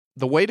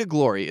The Way to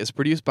Glory is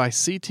produced by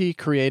CT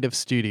Creative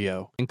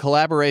Studio in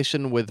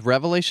collaboration with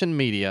Revelation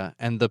Media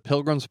and The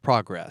Pilgrim's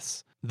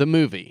Progress. The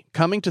movie,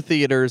 coming to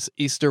theaters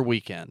Easter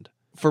weekend.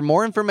 For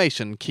more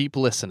information, keep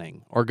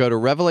listening or go to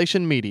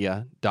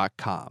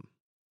revelationmedia.com.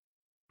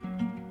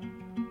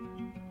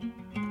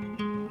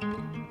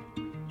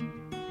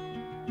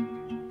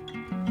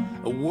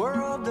 A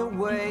world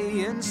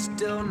away and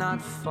still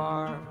not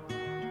far,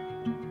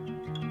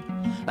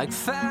 like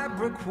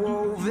fabric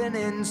woven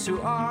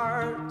into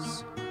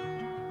ours.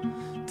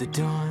 The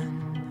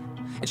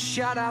dawn had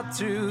shot out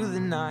through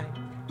the night,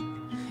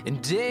 and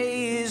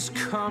day is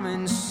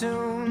coming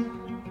soon.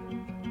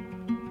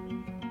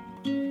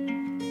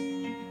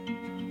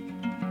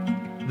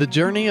 The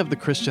journey of the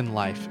Christian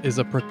life is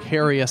a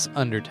precarious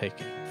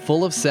undertaking,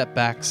 full of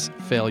setbacks,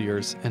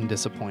 failures, and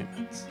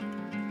disappointments.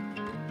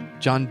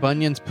 John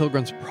Bunyan's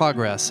Pilgrim's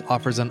Progress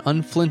offers an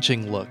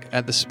unflinching look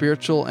at the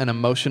spiritual and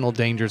emotional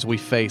dangers we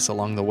face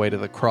along the way to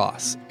the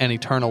cross and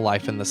eternal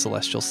life in the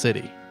celestial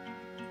city.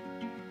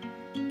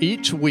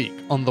 Each week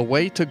on The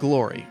Way to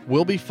Glory,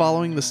 we'll be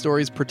following the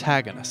story's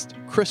protagonist,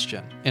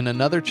 Christian, in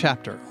another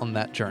chapter on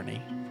that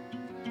journey.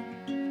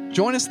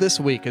 Join us this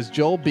week as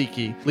Joel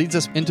Beakey leads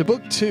us into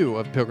Book 2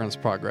 of Pilgrim's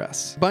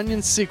Progress,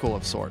 Bunyan's sequel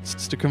of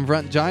sorts, to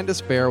confront giant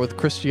despair with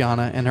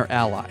Christiana and her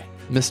ally,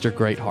 Mr.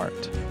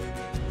 Greatheart.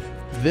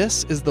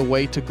 This is The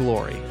Way to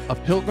Glory, a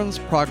Pilgrim's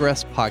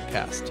Progress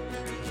podcast,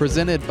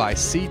 presented by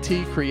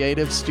CT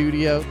Creative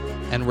Studio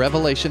and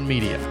Revelation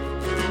Media.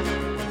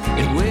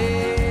 And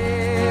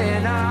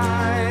when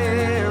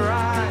I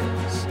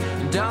rise,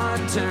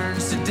 dawn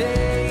turns to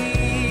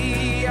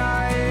day,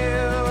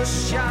 I'll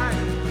shine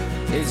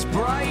as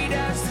bright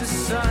as the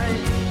sun,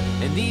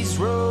 and these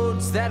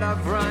roads that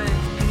I've run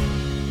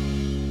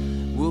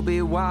will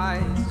be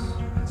wise.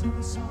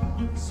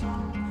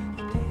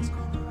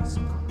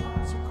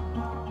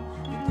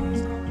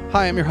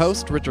 Hi, I'm your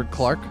host, Richard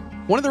Clark.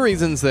 One of the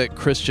reasons that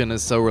Christian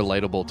is so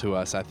relatable to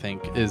us, I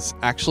think, is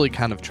actually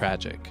kind of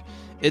tragic.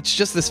 It's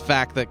just this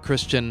fact that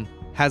Christian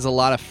has a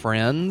lot of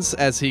friends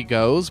as he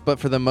goes, but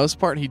for the most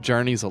part, he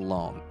journeys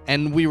alone.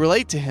 And we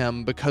relate to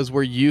him because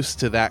we're used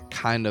to that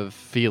kind of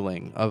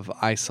feeling of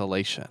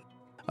isolation,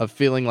 of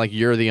feeling like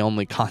you're the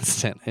only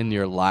constant in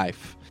your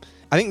life.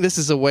 I think this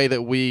is a way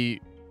that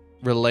we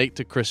relate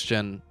to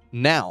Christian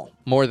now,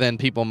 more than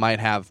people might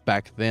have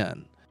back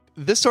then.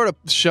 This sort of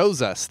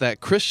shows us that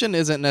Christian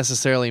isn't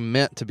necessarily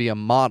meant to be a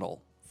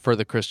model for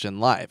the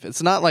Christian life.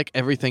 It's not like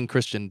everything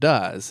Christian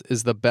does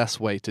is the best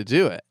way to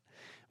do it.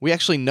 We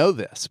actually know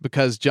this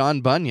because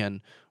John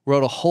Bunyan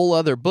wrote a whole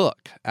other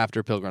book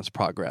after Pilgrim's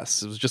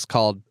Progress. It was just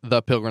called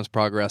The Pilgrim's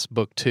Progress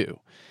Book 2.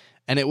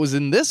 And it was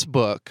in this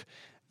book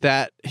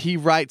that he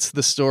writes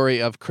the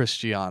story of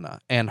Christiana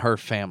and her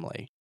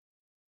family.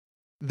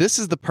 This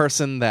is the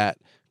person that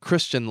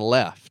Christian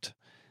left.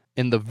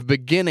 In the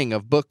beginning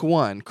of Book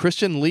 1,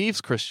 Christian leaves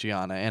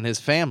Christiana and his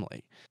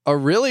family. A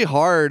really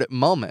hard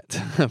moment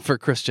for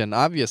Christian,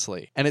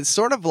 obviously. And it's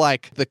sort of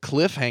like the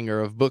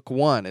cliffhanger of Book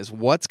 1 is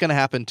what's going to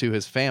happen to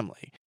his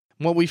family.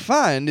 What we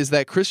find is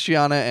that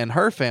Christiana and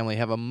her family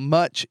have a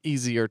much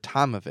easier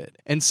time of it.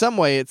 In some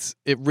way, it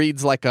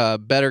reads like a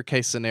better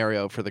case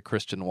scenario for the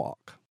Christian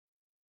walk.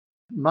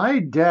 My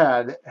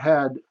dad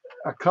had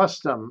a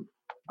custom.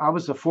 I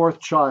was the fourth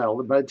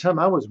child. By the time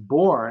I was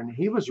born,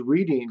 he was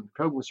reading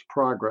Pilgrim's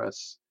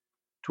Progress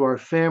to our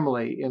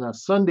family in a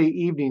Sunday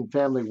evening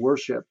family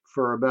worship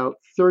for about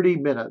 30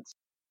 minutes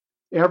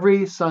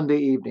every Sunday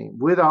evening,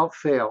 without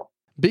fail.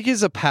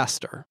 Beakey's a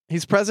pastor.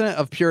 He's president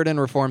of Puritan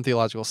Reformed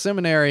Theological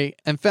Seminary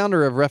and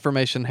founder of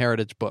Reformation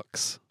Heritage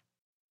Books.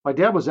 My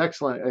dad was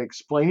excellent at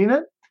explaining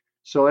it.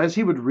 So as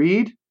he would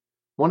read,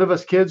 one of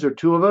us kids or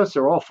two of us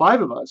or all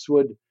five of us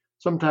would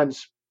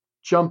sometimes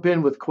jump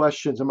in with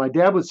questions. And my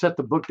dad would set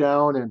the book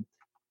down and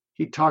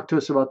he'd talk to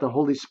us about the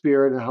Holy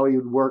Spirit and how he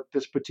would work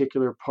this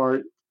particular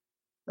part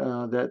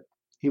that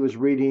he was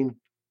reading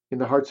in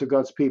the hearts of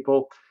God's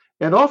people.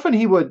 And often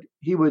he would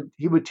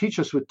teach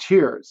us with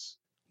tears.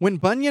 When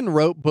Bunyan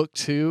wrote Book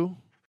 2,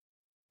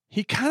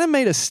 he kind of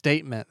made a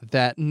statement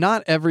that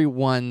not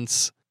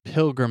everyone's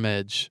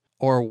pilgrimage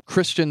or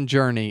Christian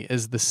journey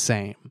is the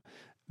same.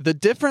 The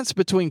difference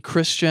between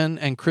Christian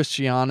and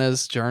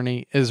Christiana's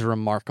journey is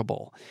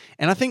remarkable.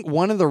 And I think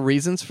one of the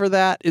reasons for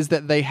that is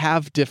that they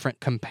have different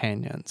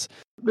companions.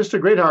 Mr.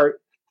 Greatheart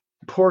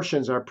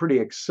portions are pretty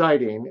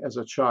exciting as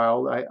a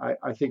child.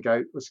 I think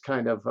I was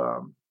kind of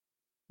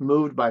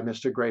moved by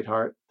Mr.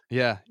 Greatheart.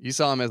 Yeah, you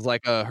saw him as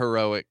like a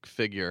heroic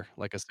figure,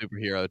 like a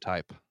superhero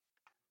type.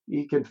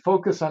 He can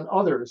focus on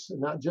others,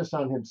 not just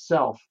on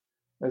himself.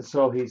 And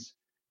so he's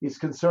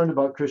concerned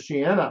about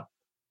Christiana,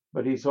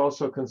 but he's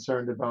also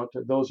concerned about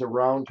those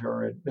around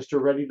her and Mr.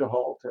 Ready to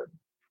Halt. And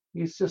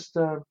he's just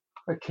a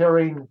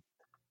caring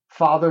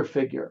father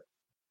figure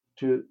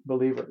to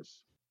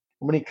believers.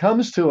 When he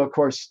comes to, of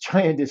course,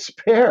 giant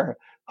despair,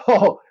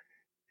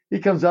 he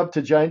comes up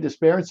to giant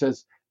despair and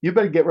says, "You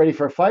better get ready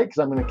for a fight because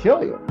I'm going to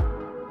kill you."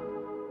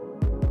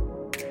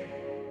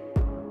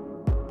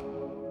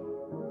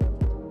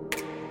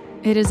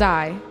 It is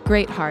I,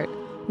 Greatheart,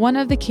 one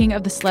of the king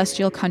of the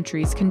celestial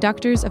countries,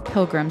 conductors of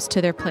pilgrims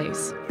to their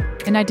place.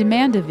 And I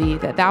demand of thee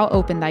that thou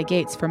open thy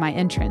gates for my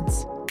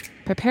entrance.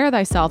 Prepare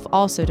thyself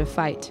also to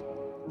fight,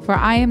 for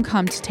I am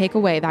come to take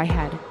away thy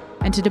head,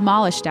 and to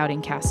demolish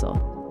Doubting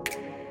Castle.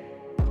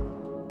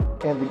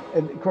 And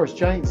of course,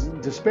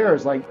 Giant Despair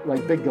is like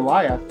Big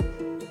Goliath,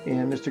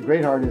 and Mr.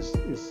 Greatheart is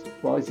he's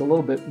a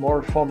little bit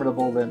more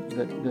formidable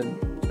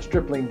than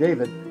Stripling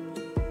David.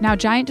 Now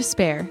Giant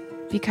Despair,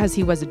 because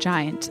he was a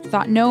giant,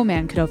 thought no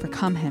man could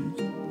overcome him.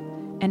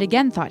 And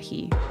again thought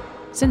he,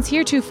 since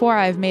heretofore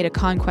I have made a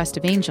conquest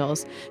of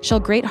angels,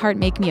 shall Greatheart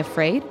make me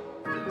afraid?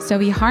 So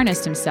he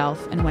harnessed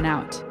himself and went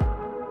out.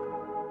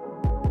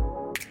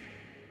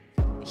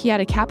 He had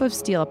a cap of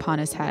steel upon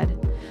his head,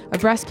 a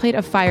breastplate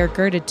of fire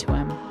girded to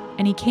him,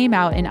 and he came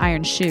out in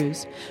iron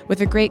shoes, with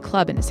a great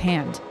club in his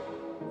hand.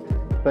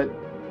 But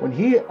when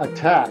he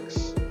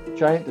attacks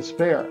Giant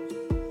Despair,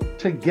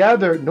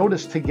 together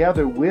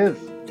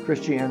with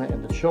Christiana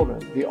and the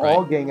children, they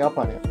all gang up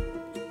on him.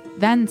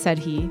 Then said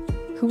he,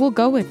 who will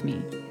go with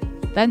me?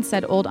 Then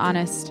said Old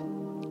Honest,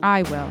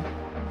 I will.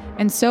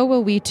 And so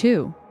will we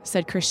too,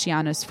 said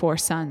Christiana's 4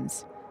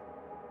 sons.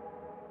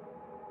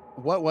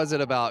 What was it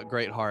about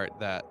Greatheart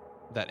that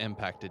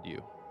impacted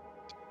you?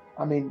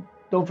 I mean,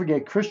 don't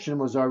forget, Christian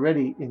was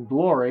already in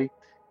glory,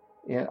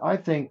 and I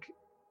think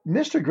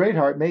Mr.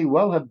 Greatheart may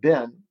well have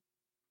been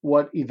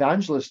what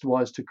Evangelist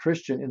was to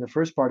Christian in the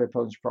first part of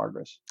Pilgrim's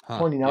Progress,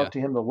 pointing out to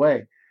him the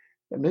way.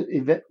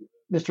 Mr.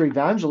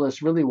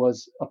 Evangelist really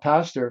was a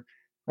pastor,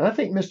 and I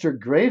think Mr.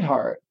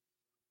 Greatheart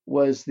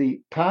was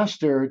the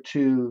pastor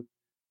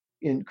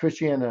in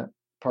Christiana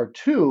Part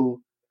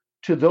 2,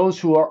 to those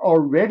who are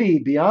already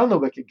beyond the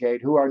wicket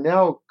gate, who are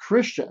now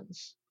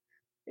Christians,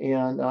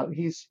 and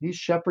he's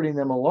shepherding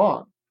them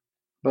along.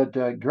 But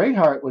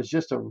Greatheart was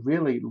just a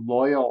really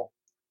loyal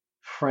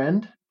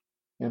friend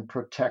and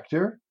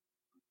protector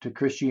to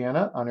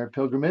Christiana on her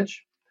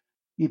pilgrimage.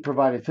 He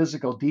provided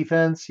physical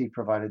defense. He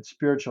provided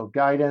spiritual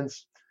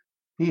guidance.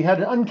 He had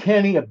an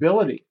uncanny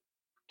ability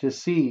to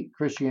see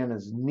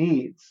Christiana's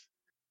needs.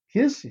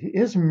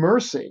 His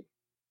mercy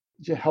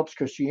helps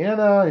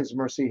Christiana. His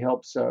mercy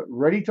helps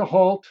Ready to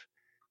Halt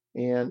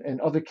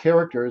and other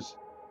characters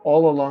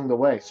all along the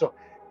way. So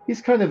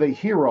he's kind of a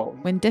hero.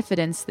 When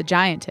Diffidence, the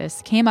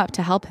giantess, came up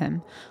to help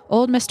him,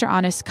 old Mr.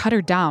 Honest cut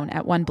her down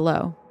at one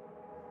blow.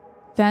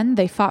 Then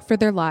they fought for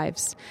their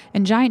lives,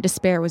 and Giant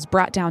Despair was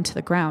brought down to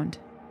the ground.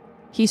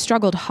 He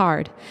struggled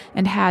hard,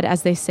 and had,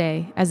 as they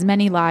say, as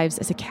many lives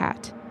as a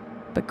cat.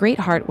 But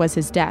Greatheart was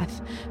his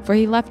death, for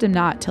he left him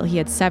not till he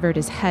had severed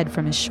his head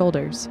from his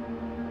shoulders.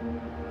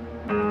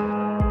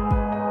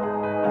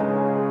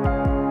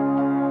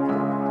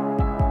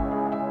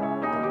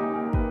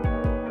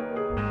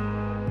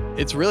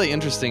 It's really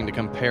interesting to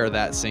compare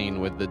that scene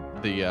with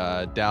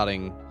the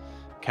Doubting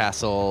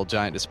Castle,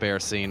 Giant Despair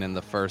scene in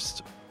the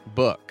first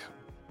book.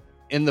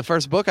 In the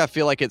first book, I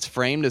feel like it's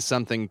framed as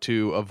something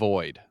to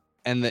avoid.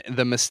 And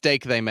the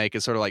mistake they make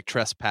is sort of like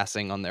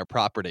trespassing on their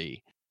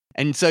property.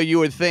 And so you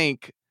would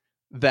think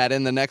that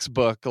in the next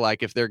book,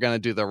 like if they're going to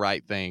do the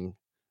right thing,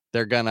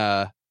 they're going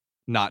to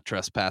not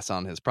trespass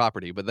on his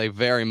property. But they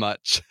very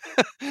much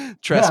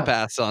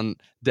trespass on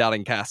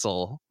Doubting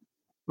Castle.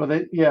 Well,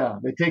 they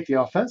take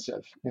the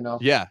offensive,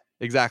 Yeah,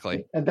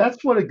 exactly. And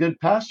that's what a good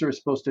pastor is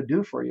supposed to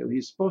do for you.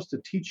 He's supposed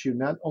to teach you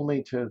not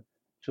only to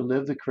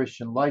live the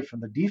Christian life from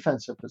the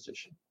defensive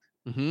position,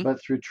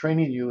 but through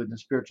training you in the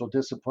spiritual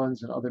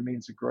disciplines and other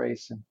means of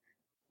grace, and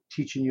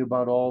teaching you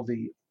about all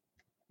the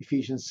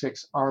Ephesians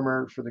 6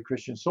 armor for the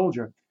Christian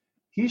soldier.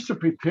 He's to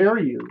prepare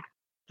you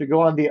to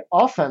go on the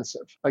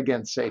offensive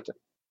against Satan.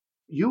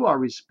 You are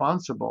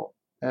responsible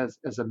as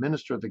a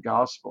minister of the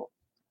gospel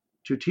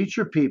to teach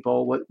your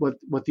people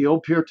what the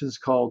old Puritans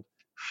called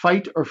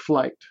fight or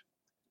flight.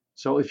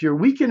 So if you're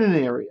weak in an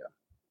area,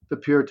 the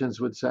Puritans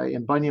would say,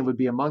 and Bunyan would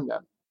be among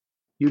them,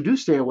 you do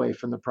stay away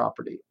from the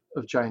property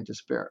of Giant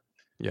Despair.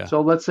 Yeah.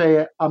 So let's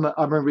say I'm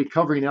a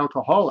recovering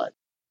alcoholic.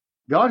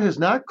 God has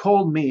not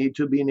called me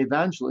to be an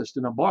evangelist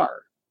in a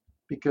bar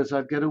because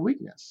I've got a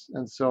weakness.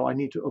 And so I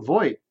need to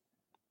avoid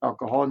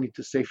alcohol. I need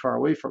to stay far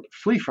away from it,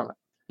 flee from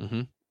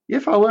it.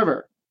 If,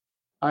 however,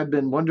 I've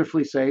been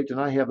wonderfully saved and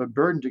I have a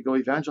burden to go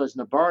evangelize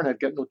in a bar and I've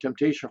got no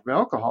temptation from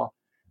alcohol,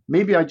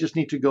 maybe I just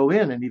need to go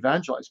in and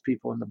evangelize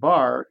people in the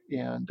bar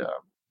and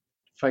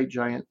fight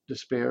Giant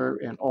Despair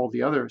and all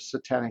the other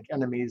satanic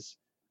enemies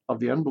of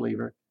the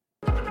unbeliever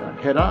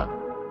head on.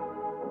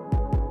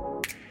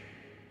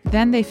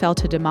 Then they fell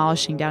to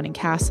demolishing Doubting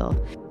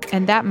Castle,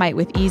 and that might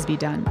with ease be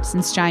done,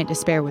 since Giant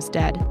Despair was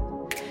dead.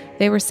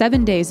 They were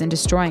 7 days in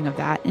destroying of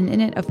that, and in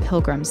it of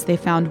pilgrims they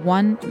found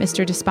one,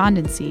 Mr.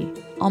 Despondency,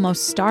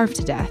 almost starved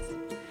to death,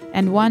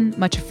 and one,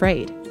 much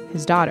afraid,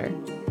 his daughter.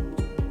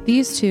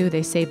 These two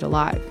they saved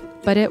alive,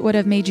 but it would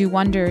have made you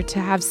wonder to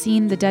have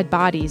seen the dead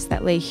bodies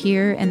that lay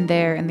here and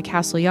there in the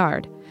castle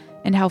yard,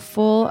 and how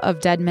full of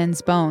dead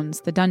men's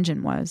bones the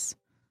dungeon was.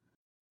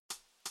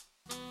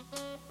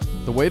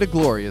 The Way to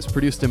Glory is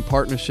produced in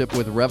partnership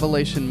with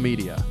Revelation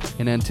Media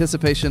in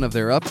anticipation of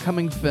their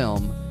upcoming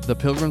film, The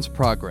Pilgrim's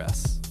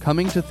Progress.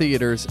 coming to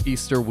theaters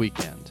Easter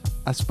weekend.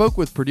 I spoke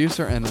with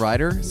producer and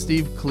writer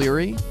Steve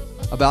Cleary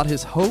about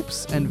his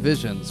hopes and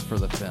visions for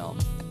the film.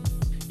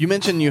 You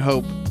mentioned you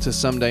hope to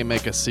someday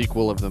make a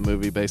sequel of the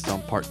movie based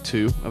on part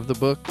 2 of the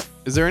book.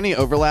 Is there any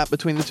overlap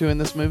between the two in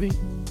this movie?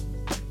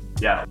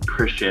 Yeah,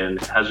 Christian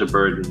has a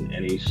burden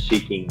and he's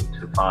seeking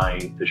to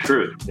find the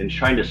truth and he's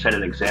trying to set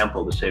an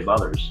example to save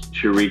others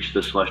to reach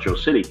the celestial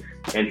city.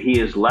 And he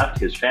has left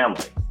his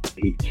family.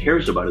 He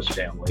cares about his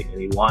family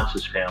and he wants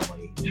his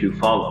family to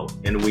follow.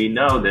 And we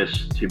know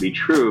this to be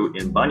true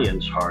in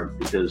Bunyan's heart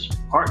because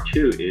part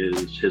 2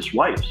 is his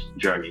wife's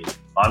journey.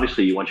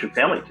 Obviously, you want your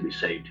family to be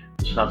saved.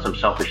 It's not some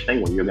selfish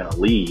thing where you're going to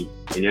leave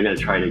and you're going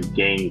to try to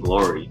gain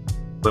glory.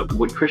 But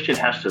what Christian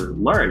has to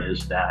learn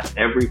is that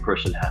every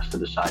person has to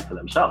decide for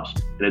themselves.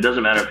 And it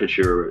doesn't matter if it's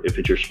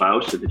your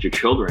spouse, if it's your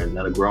children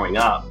that are growing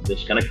up,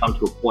 it's going to come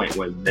to a point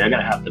where they're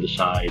going to have to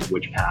decide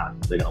which path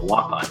they're going to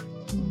walk on.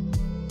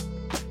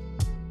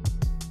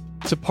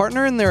 To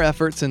partner in their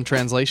efforts in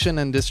translation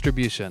and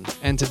distribution,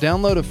 and to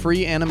download a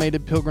free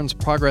animated Pilgrim's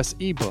Progress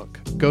ebook,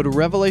 go to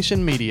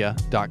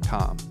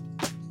revelationmedia.com.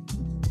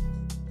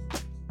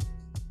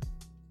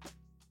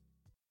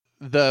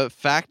 The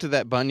fact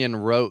that Bunyan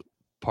wrote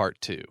part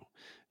 2,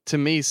 to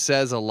me,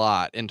 says a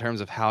lot in terms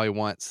of how he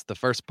wants the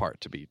first part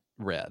to be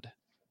read.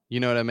 You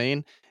know what I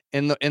mean?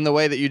 In the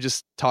way that you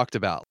just talked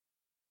about.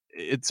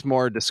 It's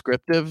more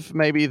descriptive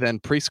maybe than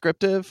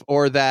prescriptive,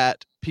 or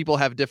that people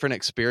have different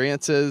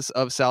experiences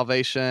of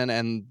salvation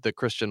and the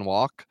Christian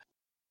walk.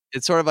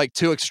 It's sort of like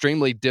two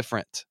extremely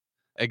different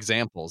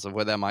examples of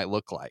what that might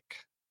look like.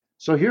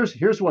 So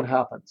here's what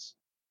happens.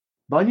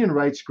 Bunyan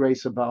writes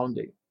Grace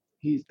Abounding.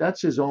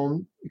 That's his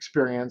own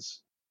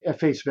experience at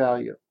face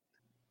value.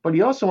 But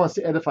he also wants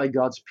to edify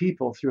God's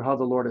people through how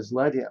the Lord has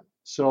led him.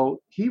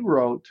 So he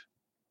wrote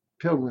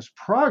Pilgrim's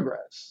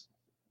Progress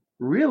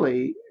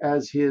really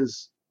as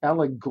his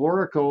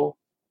allegorical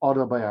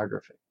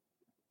autobiography.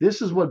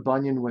 This is what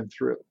Bunyan went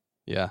through.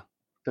 Yeah.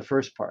 The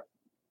first part.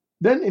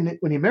 Then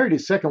when he married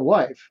his second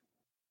wife,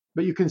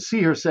 but you can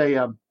see her say,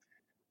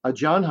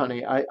 John,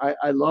 honey,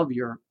 I love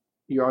your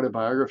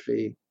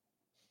autobiography.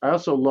 I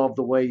also love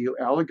the way you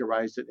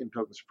allegorized it in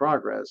Pilgrim's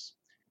Progress.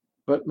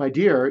 But my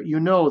dear, you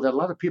know that a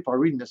lot of people are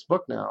reading this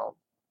book now,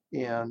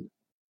 and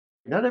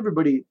not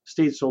everybody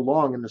stayed so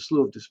long in the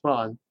Slough of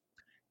Despond,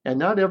 and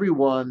not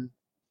everyone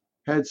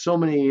had so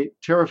many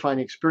terrifying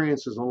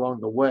experiences along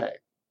the way.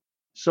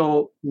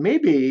 So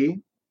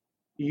maybe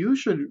you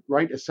should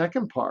write a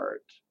second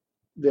part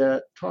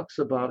that talks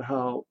about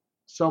how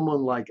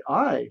someone like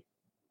I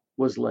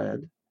was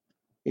led,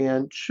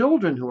 and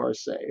children who are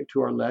saved,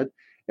 who are led,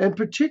 and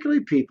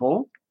particularly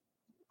people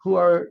who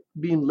are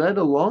being led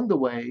along the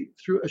way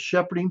through a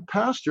shepherding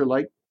pastor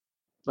like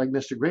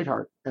Mr.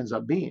 Greatheart ends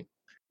up being.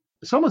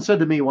 Someone said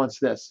to me once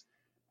this,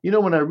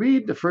 when I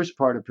read the first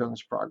part of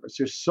Pilgrim's Progress,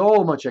 there's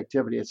so much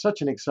activity. It's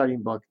such an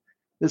exciting book.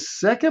 The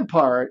second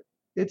part,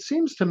 it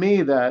seems to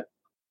me that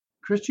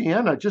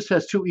Christiana just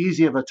has too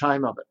easy of a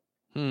time of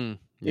it.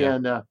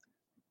 Yeah.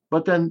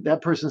 But then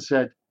that person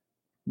said,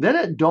 then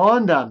it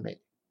dawned on me,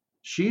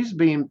 she's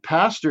being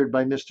pastored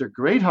by Mr.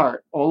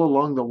 Greatheart all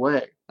along the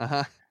way.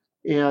 Uh-huh.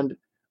 And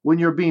when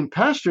you're being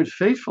pastored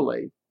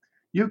faithfully,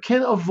 you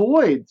can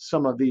avoid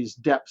some of these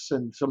depths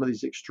and some of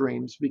these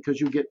extremes because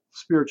you get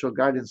spiritual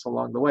guidance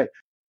along the way.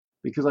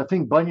 Because I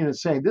think Bunyan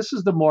is saying this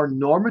is the more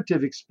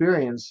normative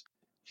experience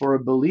for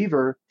a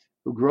believer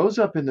who grows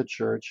up in the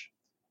church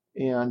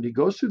and he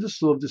goes through the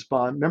Slough of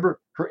Despond. Remember,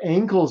 her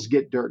ankles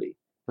get dirty,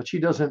 but she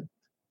doesn't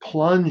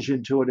plunge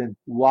into it and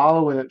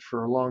wallow in it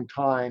for a long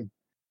time.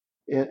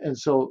 And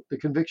so the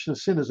conviction of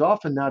sin is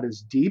often not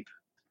as deep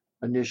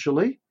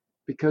initially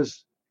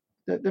because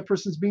that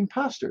person's being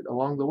pastored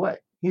along the way.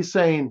 He's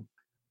saying,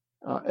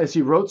 as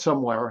he wrote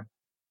somewhere,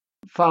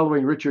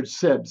 following Richard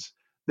Sibbes,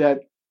 that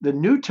the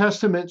New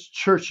Testament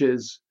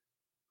church's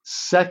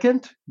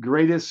second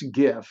greatest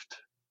gift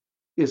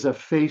is a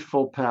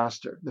faithful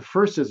pastor. The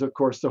first is, of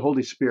course, the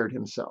Holy Spirit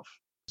himself.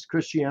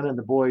 Christiana and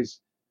the boys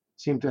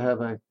seem to have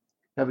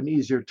an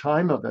easier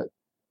time of it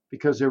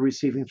because they're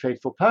receiving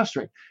faithful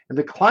pastoring. And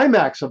the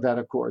climax of that,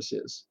 of course,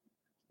 is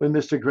when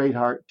Mr.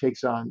 Greatheart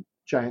takes on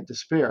giant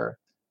despair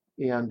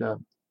and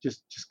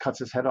just cuts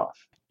his head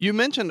off. You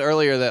mentioned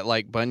earlier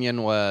that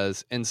Bunyan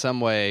was in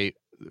some way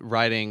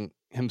writing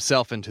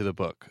himself into the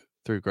book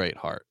through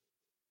Greatheart.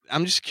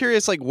 I'm just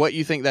curious, what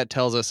you think that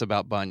tells us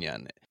about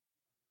Bunyan.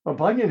 Well,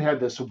 Bunyan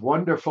had this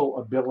wonderful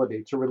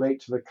ability to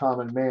relate to the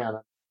common man.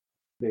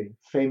 The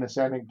famous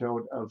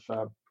anecdote of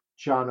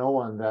John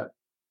Owen that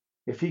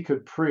if he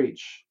could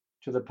preach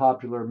to the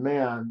popular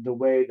man the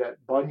way that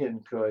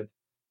Bunyan could,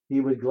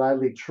 he would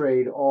gladly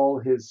trade all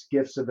his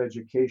gifts of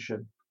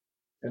education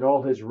and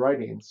all his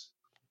writings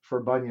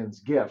for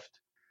Bunyan's gift.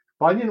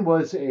 Bunyan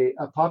was a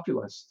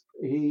populist.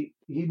 He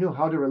knew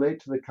how to relate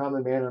to the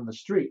common man on the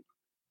street.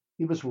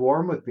 He was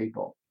warm with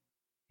people.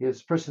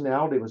 His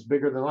personality was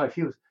bigger than life.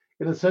 He was,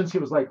 in a sense, he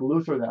was like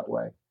Luther that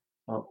way,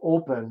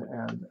 open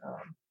and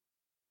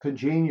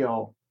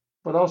congenial,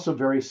 but also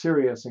very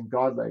serious and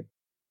godly.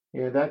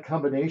 And that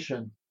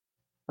combination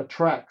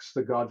attracts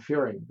the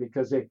God-fearing,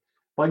 because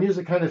Bunyan's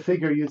the kind of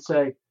figure you'd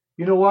say,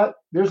 you know what,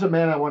 there's a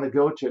man I want to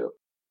go to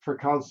for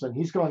counseling.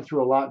 He's gone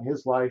through a lot in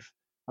his life.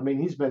 I mean,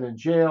 he's been in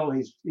jail,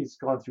 he's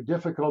gone through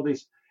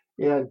difficulties,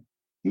 and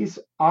he's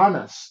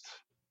honest.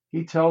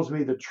 He tells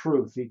me the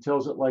truth. He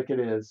tells it like it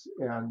is.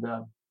 And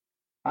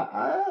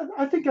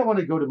I think I want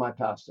to go to my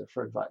pastor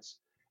for advice.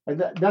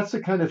 And that's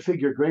the kind of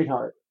figure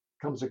Greatheart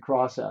comes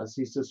across as.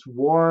 He's this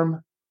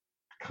warm,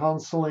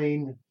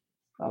 counseling,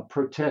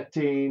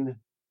 protecting,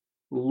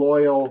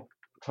 loyal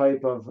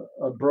type of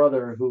a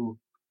brother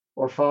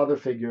or father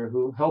figure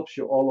who helps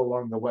you all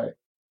along the way.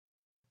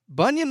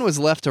 Bunyan was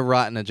left to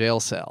rot in a jail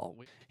cell.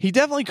 He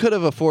definitely could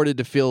have afforded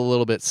to feel a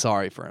little bit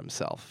sorry for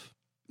himself.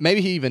 Maybe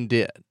he even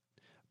did.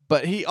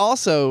 But he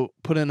also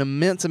put an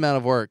immense amount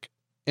of work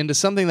into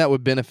something that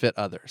would benefit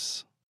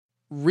others.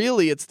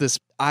 Really, it's this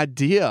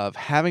idea of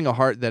having a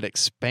heart that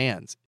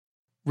expands.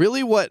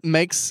 Really, what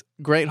makes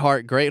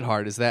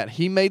Greatheart is that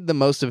he made the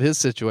most of his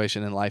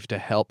situation in life to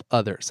help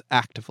others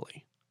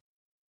actively.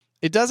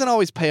 It doesn't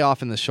always pay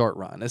off in the short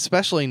run,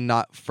 especially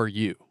not for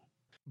you.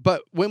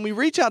 But when we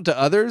reach out to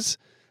others,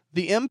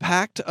 the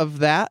impact of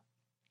that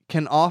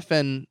can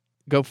often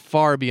go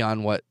far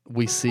beyond what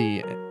we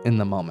see in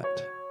the moment.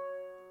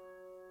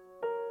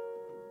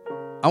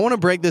 I want to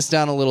break this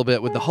down a little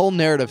bit with the whole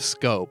narrative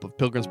scope of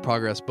Pilgrim's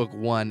Progress Book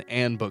 1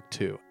 and Book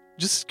 2.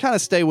 Just kind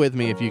of stay with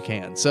me if you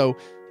can. So,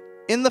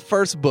 in the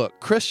first book,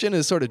 Christian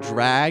is sort of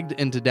dragged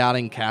into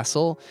Doubting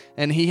Castle,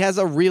 and he has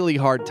a really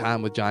hard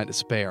time with Giant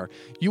Despair.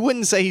 You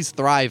wouldn't say he's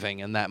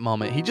thriving in that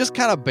moment. He just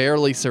kind of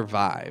barely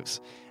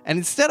survives. And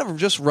instead of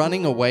just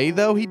running away,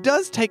 though, he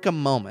does take a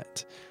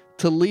moment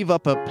to leave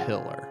up a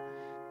pillar.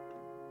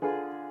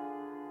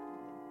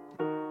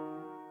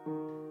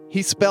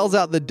 He spells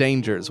out the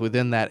dangers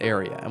within that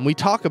area, and we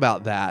talk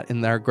about that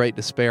in our Great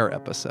Despair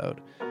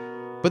episode.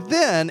 But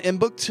then, in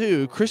Book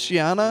 2,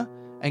 Christiana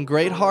and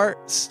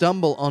Greatheart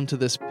stumble onto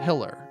this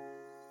pillar.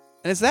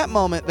 And it's that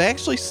moment they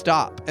actually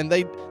stop, and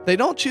they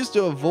don't choose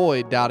to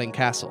avoid Doubting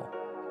Castle.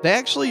 They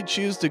actually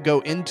choose to go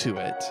into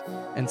it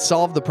and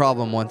solve the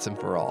problem once and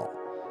for all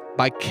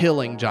by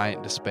killing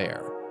Giant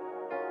Despair.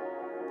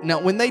 Now,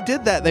 when they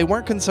did that, they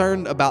weren't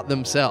concerned about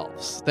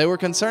themselves. They were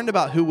concerned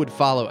about who would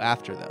follow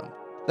after them.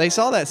 They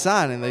saw that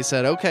sign and they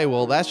said, okay,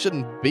 well, that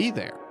shouldn't be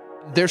there.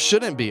 There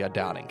shouldn't be a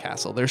Doubting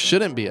Castle. There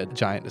shouldn't be a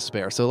Giant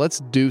Despair. So let's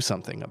do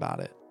something about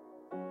it.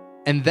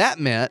 And that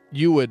meant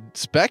you would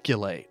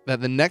speculate that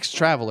the next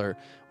traveler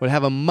would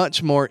have a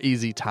much more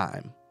easy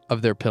time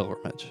of their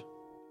pilgrimage.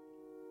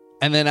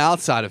 And then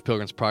outside of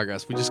Pilgrim's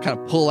Progress, we just kind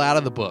of pull out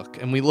of the book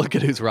and we look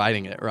at who's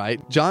writing it, right?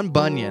 John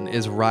Bunyan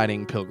is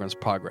writing Pilgrim's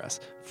Progress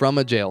from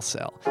a jail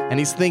cell. And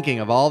he's thinking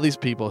of all these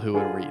people who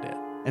would read it.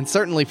 And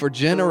certainly for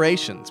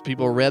generations,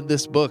 people read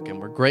this book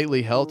and were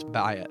greatly helped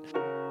by it.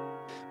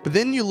 But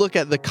then you look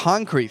at the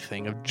concrete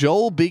thing of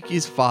Joel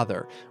Beakey's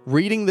father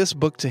reading this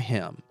book to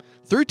him,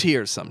 through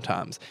tears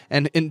sometimes,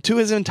 and to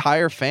his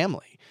entire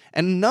family.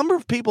 And a number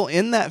of people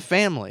in that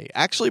family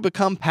actually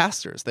become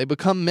pastors. They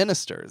become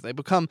ministers. They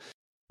become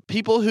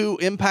people who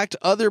impact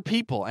other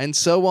people, and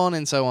so on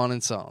and so on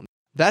and so on.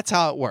 That's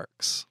how it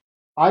works.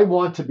 I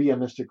want to be a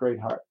Mr.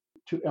 Greatheart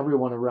to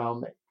everyone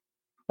around me.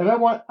 And I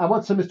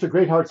want some Mr.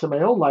 Greathearts in my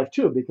own life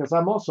too, because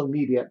I'm also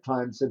needy at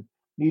times and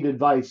need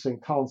advice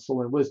and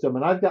counsel and wisdom.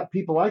 And I've got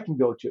people I can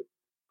go to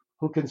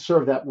who can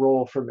serve that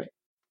role for me.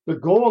 The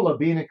goal of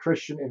being a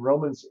Christian in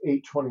Romans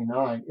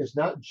 8:29 is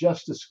not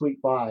just to squeak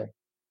by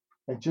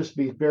and just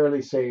be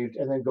barely saved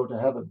and then go to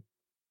heaven.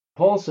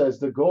 Paul says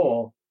the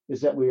goal is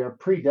that we are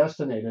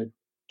predestinated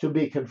to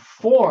be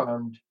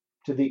conformed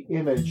to the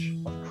image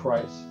of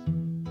Christ.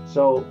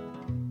 So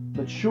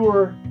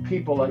mature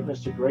people like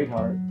Mr.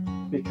 Greatheart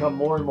become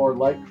more and more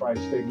like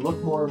Christ. They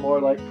look more and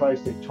more like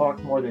Christ. They talk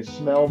more. They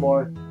smell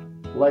more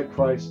like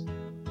Christ.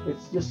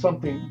 It's just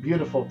something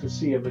beautiful to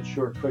see a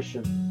mature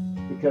Christian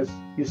because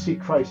you see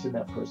Christ in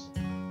that person.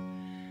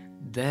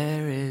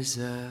 There is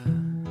a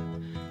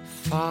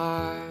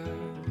far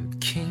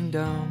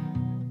kingdom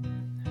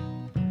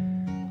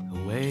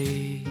a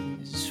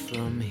ways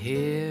from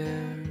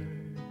here,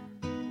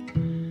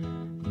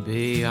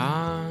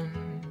 beyond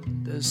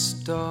the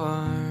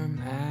storm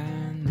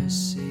and the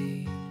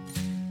sea.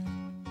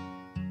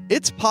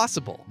 It's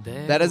possible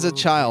that as a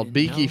child,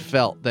 Beakey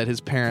felt that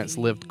his parents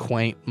lived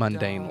quaint,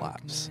 mundane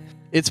lives.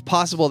 It's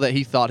possible that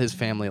he thought his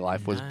family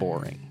life was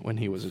boring when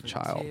he was a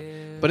child.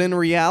 But in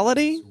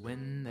reality,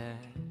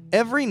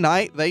 every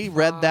night they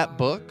read that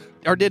book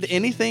or did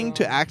anything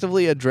to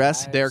actively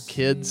address their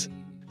kids'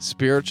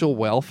 spiritual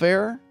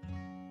welfare,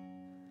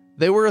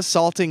 they were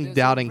assaulting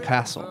Doubting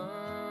Castle,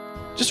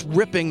 just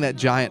ripping that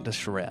giant to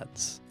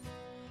shreds.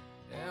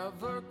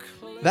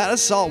 That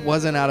assault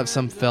wasn't out of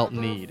some felt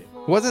need.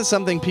 It wasn't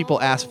something people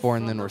asked for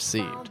and then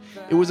received.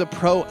 It was a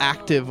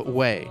proactive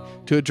way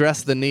to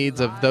address the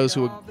needs of those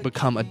who would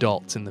become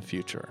adults in the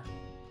future.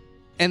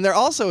 And they're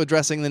also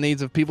addressing the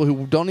needs of people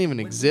who don't even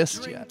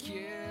exist yet.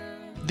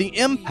 The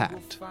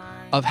impact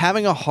of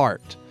having a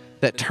heart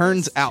that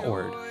turns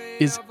outward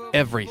is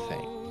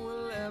everything.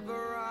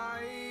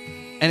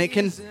 And it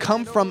can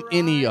come from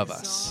any of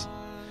us.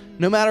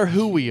 No matter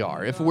who we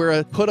are, if we're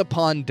a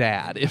put-upon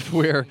dad, if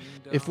we're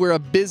a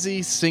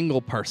busy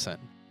single person,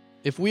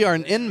 if we are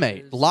an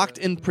inmate locked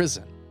in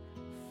prison,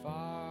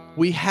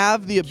 we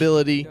have the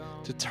ability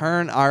to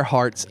turn our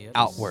hearts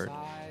outward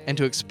and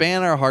to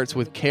expand our hearts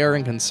with care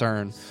and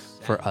concern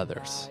for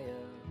others.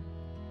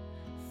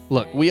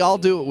 Look, we all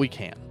do what we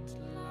can.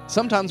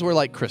 Sometimes we're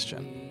like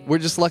Christian. We're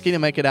just lucky to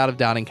make it out of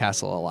Doubting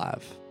Castle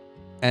alive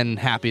and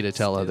happy to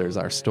tell others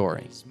our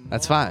story.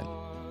 That's fine.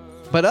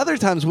 But other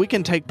times we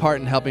can take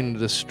part in helping to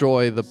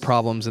destroy the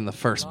problems in the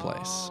first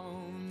place,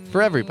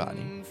 for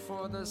everybody,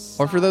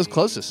 or for those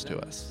closest to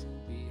us.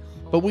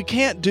 But we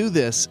can't do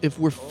this if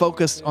we're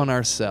focused on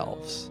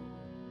ourselves.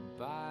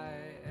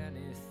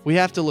 We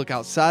have to look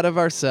outside of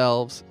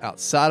ourselves,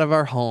 outside of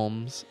our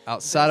homes,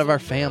 outside of our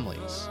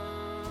families,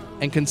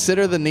 and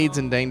consider the needs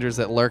and dangers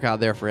that lurk out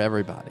there for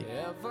everybody.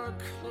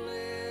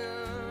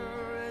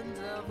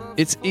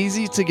 It's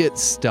easy to get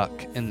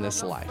stuck in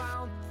this life,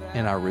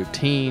 in our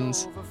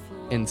routines,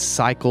 in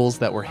cycles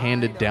that were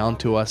handed down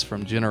to us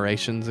from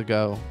generations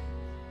ago.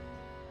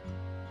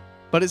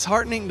 But it's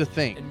heartening to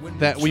think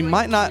that we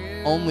might not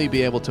only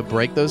be able to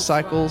break those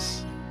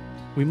cycles,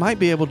 we might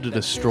be able to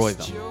destroy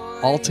them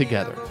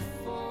altogether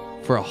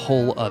for a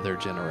whole other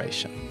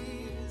generation.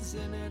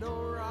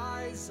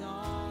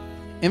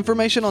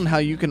 Information on how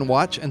you can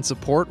watch and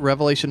support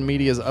Revelation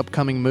Media's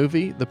upcoming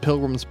movie, The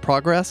Pilgrim's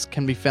Progress,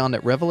 can be found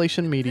at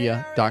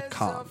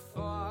revelationmedia.com.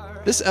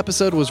 This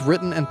episode was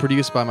written and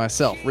produced by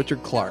myself,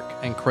 Richard Clark,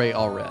 and Cray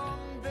Allred.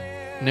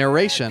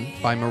 Narration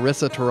by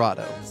Marissa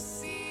Torrado.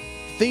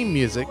 Theme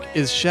music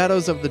is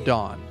Shadows of the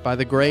Dawn by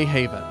the Grey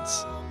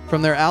Havens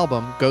from their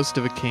album Ghost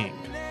of a King.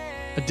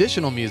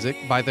 Additional music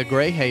by the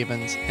Grey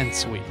Havens and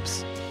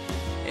Sweeps.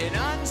 And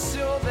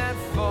until that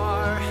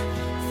far